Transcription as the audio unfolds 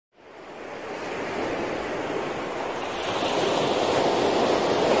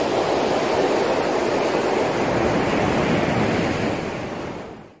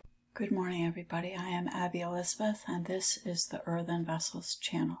morning, everybody. I am Abby Elizabeth, and this is the Earthen Vessels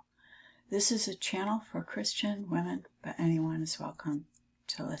channel. This is a channel for Christian women, but anyone is welcome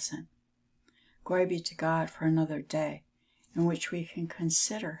to listen. Glory be to God for another day in which we can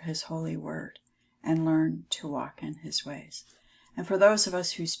consider His holy word and learn to walk in His ways. And for those of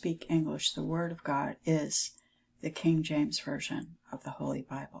us who speak English, the Word of God is the King James Version of the Holy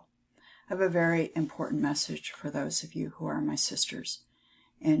Bible. I have a very important message for those of you who are my sisters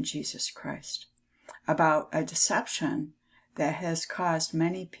in Jesus Christ about a deception that has caused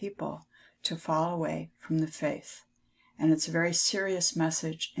many people to fall away from the faith. And it's a very serious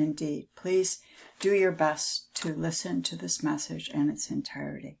message indeed. Please do your best to listen to this message in its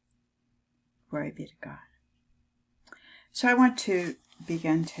entirety. Glory be to God. So I want to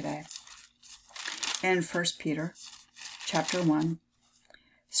begin today in 1 Peter chapter 1,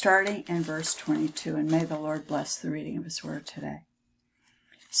 starting in verse 22, and may the Lord bless the reading of His word today.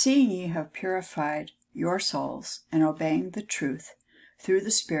 Seeing ye have purified your souls in obeying the truth through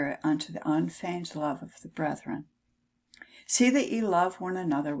the Spirit unto the unfeigned love of the brethren, see that ye love one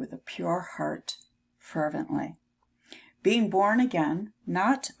another with a pure heart fervently, being born again,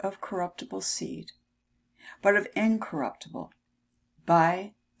 not of corruptible seed, but of incorruptible,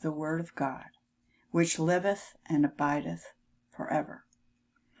 by the word of God, which liveth and abideth forever.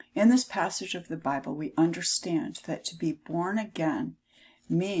 In this passage of the Bible, we understand that to be born again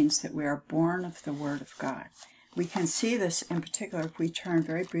means that we are born of the Word of God. We can see this in particular if we turn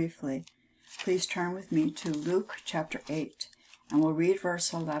very briefly. Please turn with me to Luke chapter 8, and we'll read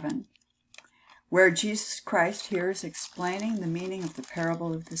verse 11, where Jesus Christ here is explaining the meaning of the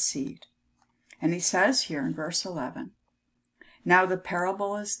parable of the seed. And He says here in verse 11, now the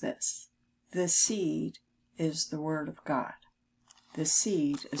parable is this: the seed is the Word of God. The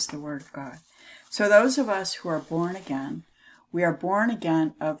seed is the Word of God. So those of us who are born again, we are born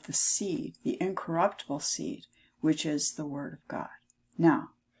again of the seed, the incorruptible seed, which is the Word of God. Now,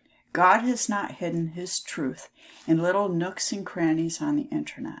 God has not hidden His truth in little nooks and crannies on the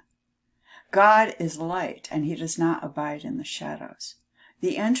internet. God is light, and He does not abide in the shadows.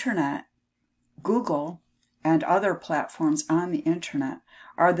 The internet, Google, and other platforms on the internet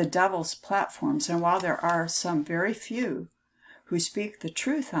are the devil's platforms, and while there are some very few who speak the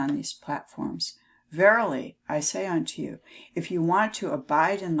truth on these platforms, verily, I say unto you, if you want to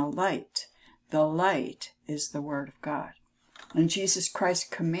abide in the light is the Word of God. And Jesus Christ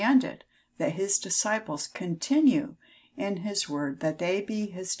commanded that His disciples continue in His Word, that they be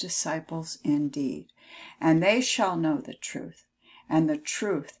His disciples indeed. And they shall know the truth, and the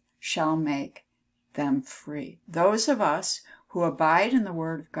truth shall make them free. Those of us who abide in the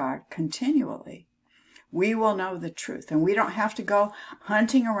Word of God continually, we will know the truth, and we don't have to go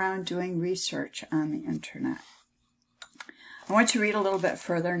hunting around doing research on the internet. I want to read a little bit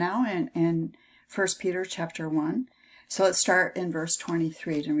further now in 1 Peter chapter 1. So let's start in verse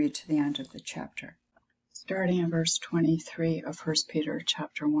 23 and read to the end of the chapter. Starting in verse 23 of 1 Peter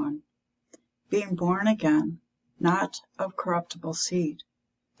chapter 1. Being born again, not of corruptible seed,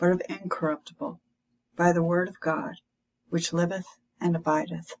 but of incorruptible, by the word of God, which liveth and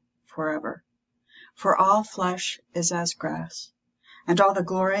abideth forever. For all flesh is as grass, and all the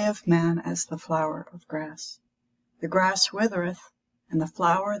glory of man as the flower of grass. The grass withereth, and the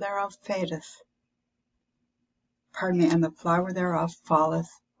flower thereof fadeth. And the flower thereof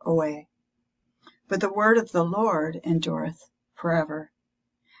falleth away. But the word of the Lord endureth forever.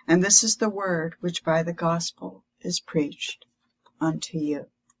 And this is the word which by the gospel is preached unto you.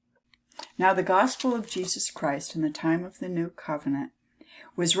 Now the gospel of Jesus Christ in the time of the new covenant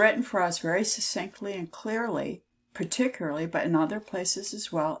was written for us very succinctly and clearly, particularly, but in other places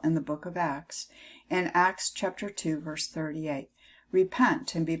as well, in the book of Acts. In Acts chapter 2, verse 38,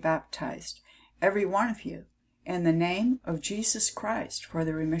 repent and be baptized, every one of you, in the name of Jesus Christ for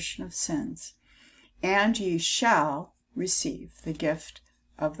the remission of sins, and ye shall receive the gift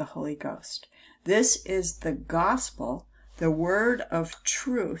of the Holy Ghost. This is the gospel, the word of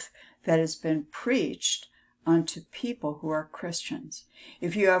truth that has been preached unto people who are Christians.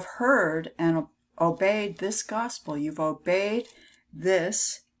 If you have heard and obeyed this gospel, you've obeyed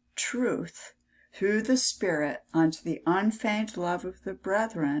this truth through the Spirit unto the unfeigned love of the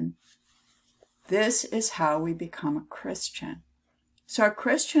brethren, this is how we become a Christian. So a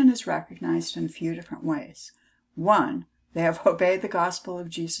Christian is recognized in a few different ways. One, they have obeyed the gospel of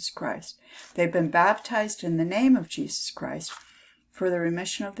Jesus Christ. They've been baptized in the name of Jesus Christ for the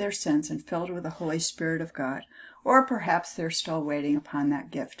remission of their sins and filled with the Holy Spirit of God. Or perhaps they're still waiting upon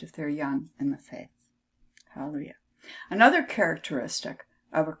that gift if they're young in the faith. Hallelujah. Another characteristic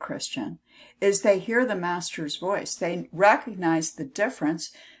of a Christian is they hear the Master's voice. They recognize the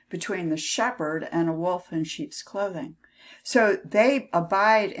difference between the shepherd and a wolf in sheep's clothing. So they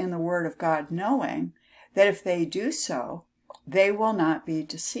abide in the word of God, knowing that if they do so, they will not be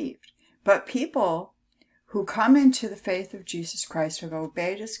deceived. But people who come into the faith of Jesus Christ, who have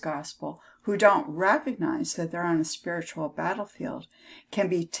obeyed his gospel, who don't recognize that they're on a spiritual battlefield, can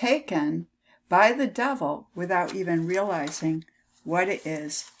be taken by the devil without even realizing what it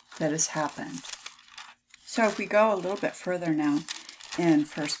is that has happened. So if we go a little bit further now in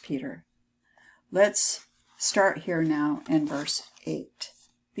 1 Peter, let's start here now in verse 8.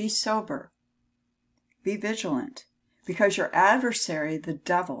 Be sober, be vigilant, because your adversary, the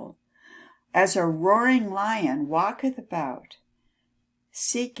devil, as a roaring lion, walketh about,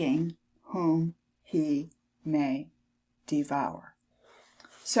 seeking whom he may devour.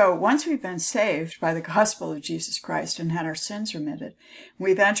 So once we've been saved by the gospel of Jesus Christ and had our sins remitted,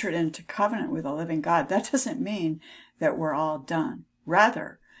 we've entered into covenant with the living God. That doesn't mean that we're all done.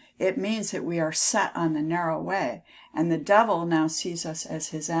 Rather, it means that we are set on the narrow way, and the devil now sees us as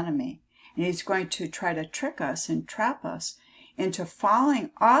his enemy. And he's going to try to trick us and trap us into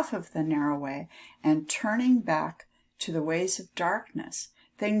falling off of the narrow way and turning back to the ways of darkness,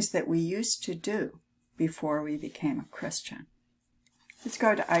 things that we used to do before we became a Christian. Let's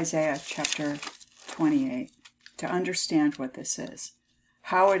go to Isaiah chapter 28 to understand what this is,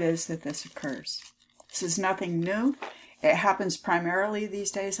 how it is that this occurs. This is nothing new. It happens primarily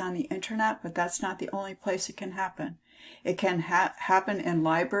these days on the internet, but that's not the only place it can happen. It can happen in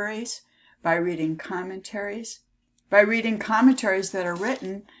libraries by reading commentaries, that are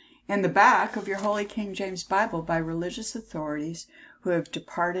written in the back of your Holy King James Bible by religious authorities who have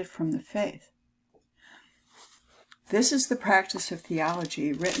departed from the faith. This is the practice of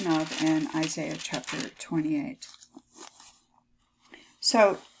theology written of in Isaiah chapter 28.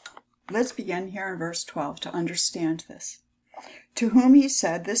 So let's begin here in verse 12 to understand this. To whom he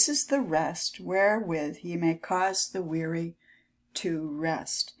said, this is the rest wherewith he may cause the weary to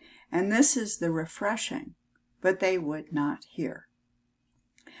rest. And this is the refreshing, but they would not hear.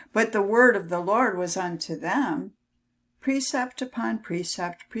 But the word of the Lord was unto them, precept upon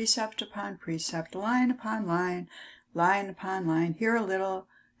precept, precept upon precept, line upon line, line upon line, here a little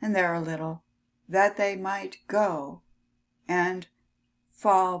and there a little, that they might go and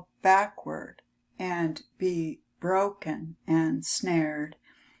fall backward and be broken and snared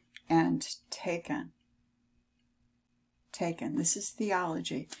and taken. This is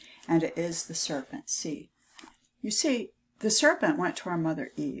theology, and it is the serpent's seed. You see, the serpent went to our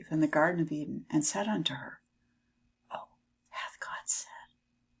mother Eve in the Garden of Eden and said unto her, oh, hath God said?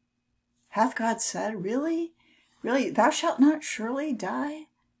 Hath God said, really? Really, thou shalt not surely die?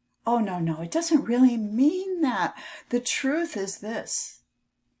 Oh, no, it doesn't really mean that. The truth is this.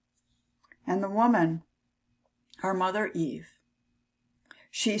 And the woman, our mother Eve,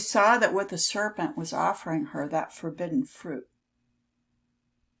 she saw that what the serpent was offering her, that forbidden fruit,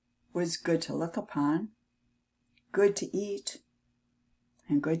 was good to look upon, good to eat,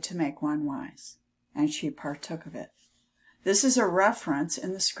 and good to make one wise. And she partook of it. This is a reference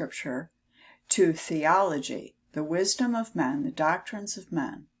in the scripture to theology, the wisdom of men, the doctrines of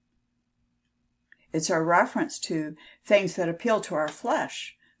men. It's a reference to things that appeal to our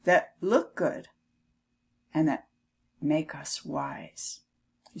flesh, that look good, and that make us wise.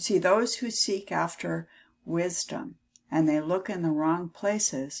 You see, those who seek after wisdom and they look in the wrong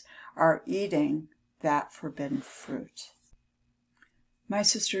places are eating that forbidden fruit. My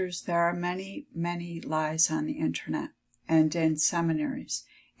sisters, there are many, many lies on the internet and in seminaries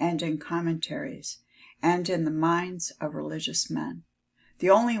and in commentaries and in the minds of religious men. The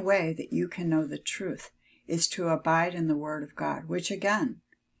only way that you can know the truth is to abide in the Word of God, which again,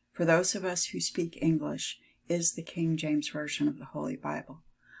 for those of us who speak English, is the King James Version of the Holy Bible.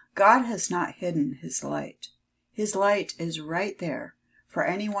 God has not hidden his light. His light is right there for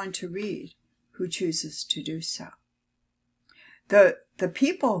anyone to read who chooses to do so. The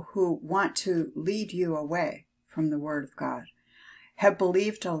people who want to lead you away from the Word of God have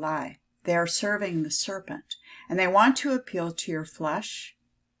believed a lie. They are serving the serpent, and they want to appeal to your flesh,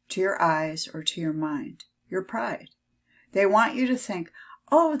 to your eyes, or to your mind, your pride. They want you to think,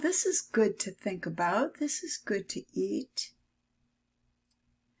 oh, this is good to think about. This is good to eat.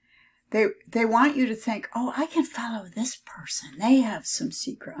 They want you to think, oh, I can follow this person. They have some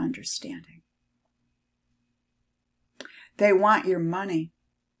secret understanding. They want your money.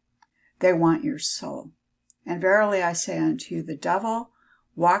 They want your soul. And verily I say unto you, the devil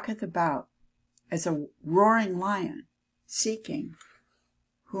walketh about as a roaring lion, seeking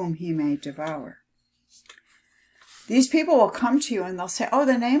whom he may devour. These people will come to you and they'll say, oh,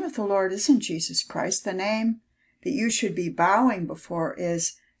 the name of the Lord isn't Jesus Christ. The name that you should be bowing before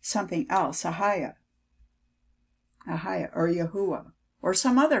is something else, Ahia, or Yahuwah, or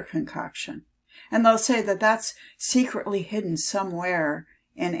some other concoction. And they'll say that that's secretly hidden somewhere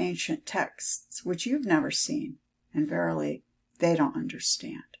in ancient texts, which you've never seen. And verily, they don't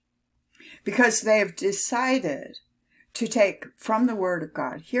understand. Because they have decided to take from the Word of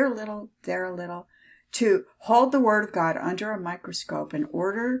God, here a little, there a little, to hold the Word of God under a microscope in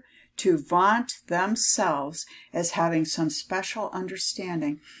order to vaunt themselves as having some special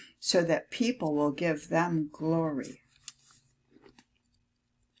understanding so that people will give them glory.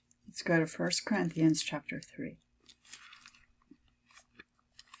 Let's go to 1 Corinthians chapter 3.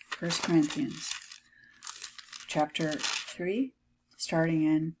 1 Corinthians chapter 3, starting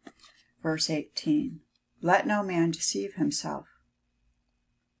in verse 18. Let no man deceive himself.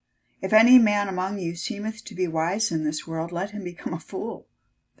 If any man among you seemeth to be wise in this world, let him become a fool,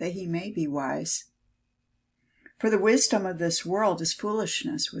 that he may be wise. For the wisdom of this world is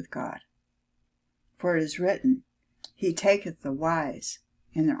foolishness with God. For it is written, He taketh the wise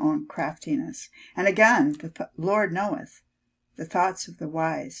in their own craftiness. And again, the Lord knoweth the thoughts of the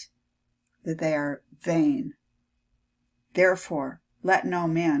wise, that they are vain. Therefore, let no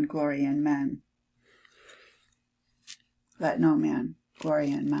man glory in men. Let no man glory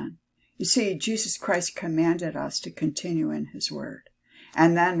in men. You see, Jesus Christ commanded us to continue in His word.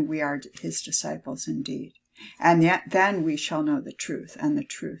 And then we are His disciples indeed. And yet then we shall know the truth, and the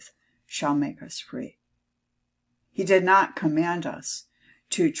truth shall make us free. He did not command us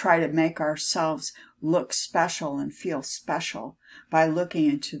to try to make ourselves look special and feel special by looking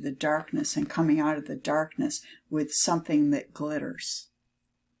into the darkness and coming out of the darkness with something that glitters.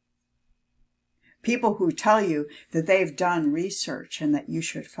 People who tell you that they've done research and that you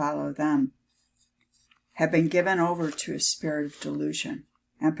should follow them have been given over to a spirit of delusion,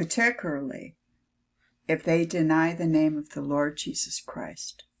 and particularly if they deny the name of the Lord Jesus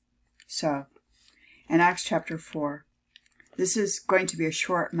Christ. So, in Acts chapter 4, this is going to be a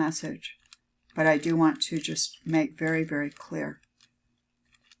short message, but I do want to just make very, very clear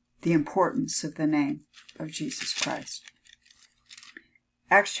the importance of the name of Jesus Christ.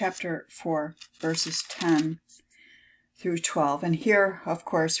 Acts chapter 4, verses 10 through 12. And here, of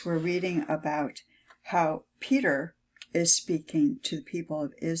course, we're reading about how Peter is speaking to the people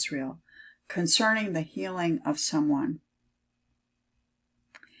of Israel concerning the healing of someone.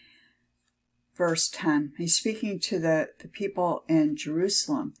 Verse 10, he's speaking to the people in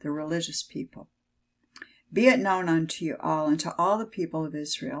Jerusalem, the religious people. Be it known unto you all, and to all the people of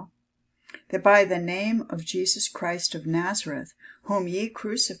Israel, that by the name of Jesus Christ of Nazareth, whom ye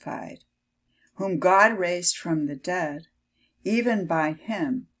crucified, whom God raised from the dead, even by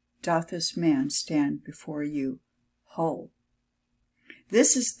him doth this man stand before you whole.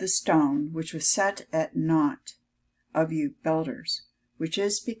 This is the stone which was set at naught of you builders, which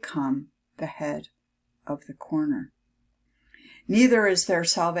is become the head of the corner. Neither is there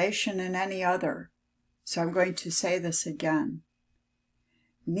salvation in any other. So I'm going to say this again.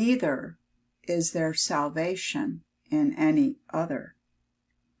 Neither is there salvation in any other.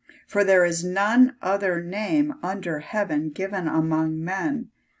 For there is none other name under heaven given among men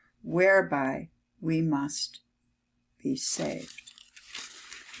whereby we must be saved.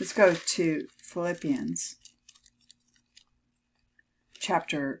 Let's go to Philippians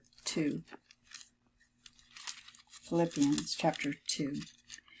chapter 2. Philippians chapter 2.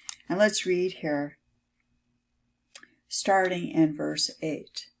 And let's read here, starting in verse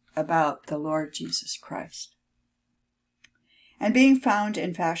 8, about the Lord Jesus Christ. And being found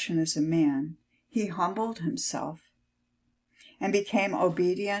in fashion as a man, he humbled himself, and became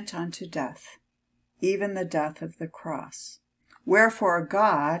obedient unto death, even the death of the cross. Wherefore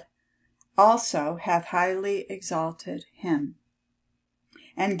God also hath highly exalted him,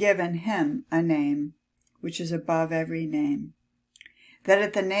 and given him a name which is above every name, that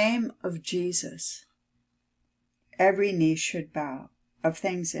at the name of Jesus every knee should bow, of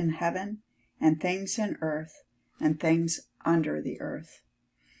things in heaven, and things in earth, and things under the earth,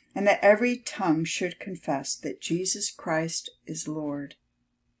 and that every tongue should confess that Jesus Christ is Lord,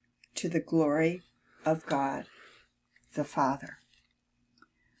 to the glory of God the Father.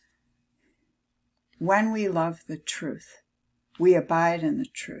 When we love the truth, we abide in the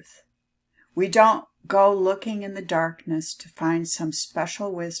truth. We don't go looking in the darkness to find some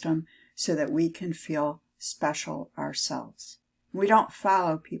special wisdom so that we can feel special ourselves. We don't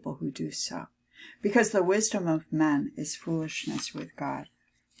follow people who do so, because the wisdom of men is foolishness with God.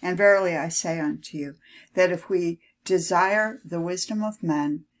 And verily I say unto you, that if we desire the wisdom of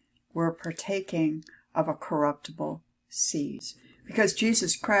men, we're partaking of a corruptible seed. Because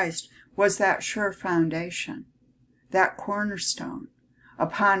Jesus Christ was that sure foundation, that cornerstone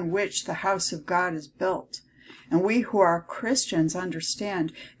upon which the house of God is built. And we who are Christians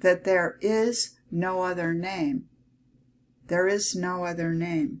understand that there is no other name. There is no other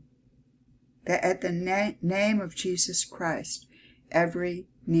name. That at the name of Jesus Christ, every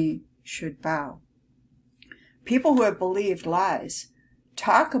knee should bow. People who have believed lies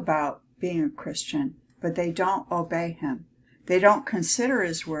talk about being a Christian, but they don't obey him. They don't consider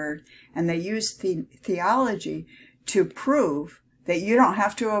his word, and they use theology to prove that you don't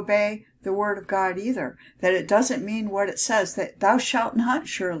have to obey the word of God either, that it doesn't mean what it says, that thou shalt not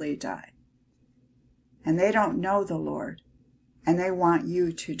surely die. And they don't know the Lord, and they want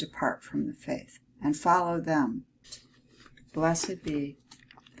you to depart from the faith and follow them. Blessed be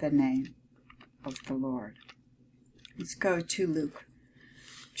the name of the Lord. Let's go to Luke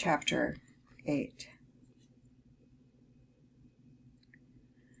chapter 8.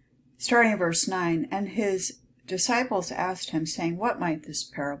 Starting in verse 9, and his disciples asked him, saying, what might this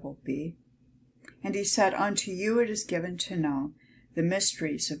parable be? And he said, unto you it is given to know the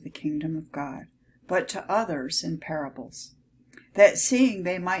mysteries of the kingdom of God, but to others in parables, that seeing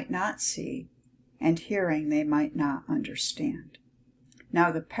they might not see, and hearing they might not understand.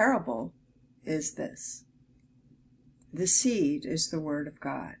 Now the parable is this. The seed is the word of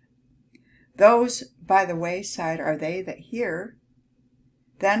God. Those by the wayside are they that hear.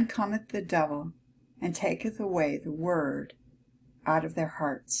 Then cometh the devil, and taketh away the word out of their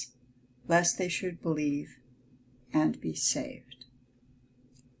hearts, lest they should believe and be saved.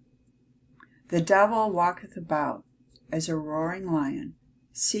 The devil walketh about as a roaring lion,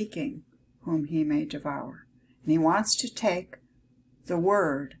 seeking whom he may devour. And he wants to take the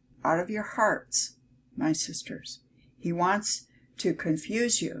word out of your hearts, my sisters. He wants to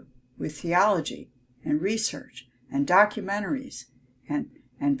confuse you with theology and research and documentaries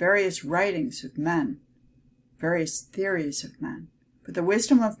and various writings of men, various theories of men. But the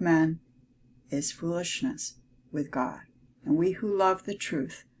wisdom of men is foolishness with God. And we who love the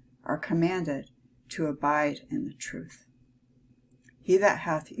truth are commanded to abide in the truth. He that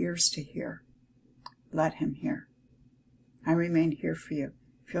hath ears to hear, let him hear. I remain here for you.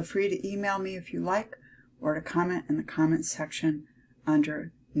 Feel free to email me if you like, or to comment in the comment section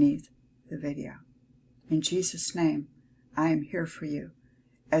underneath the video. In Jesus' name, I am here for you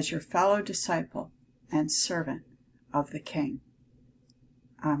as your fellow disciple and servant of the King.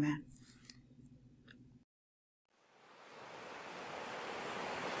 Amen.